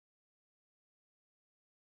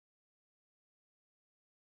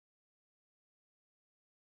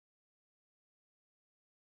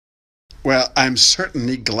Well, I'm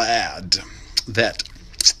certainly glad that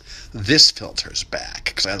this filter's back,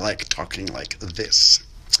 because I like talking like this.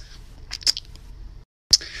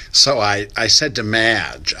 So I said to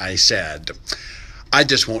Madge, I said, I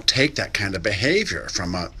just won't take that kind of behavior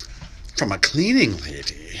from a cleaning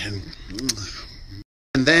lady. And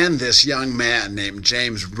then this young man named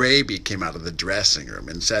James Raby came out of the dressing room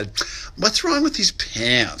and said, "What's wrong with these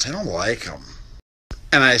pants? I don't like them."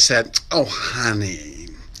 And I said, "Oh, honey,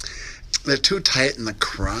 they're too tight in the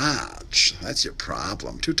crotch. That's your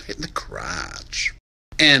problem, too tight in the crotch."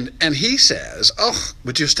 And he says, "Oh,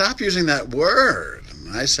 would you stop using that word?"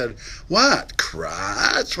 And I said, "What,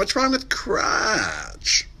 crotch? What's wrong with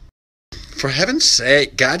crotch? For heaven's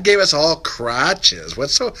sake, God gave us all crotches.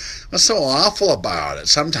 What's so awful about it?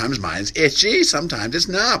 Sometimes mine's itchy, sometimes it's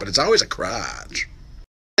not, but it's always a crotch."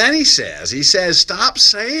 Then he says, "Stop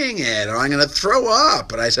saying it or I'm going to throw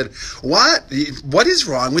up." And I said, What is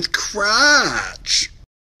wrong with crotch?"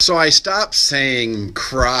 So I stopped saying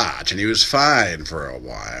crotch, and he was fine for a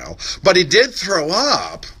while. But he did throw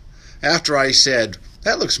up after I said,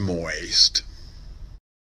 "That looks moist."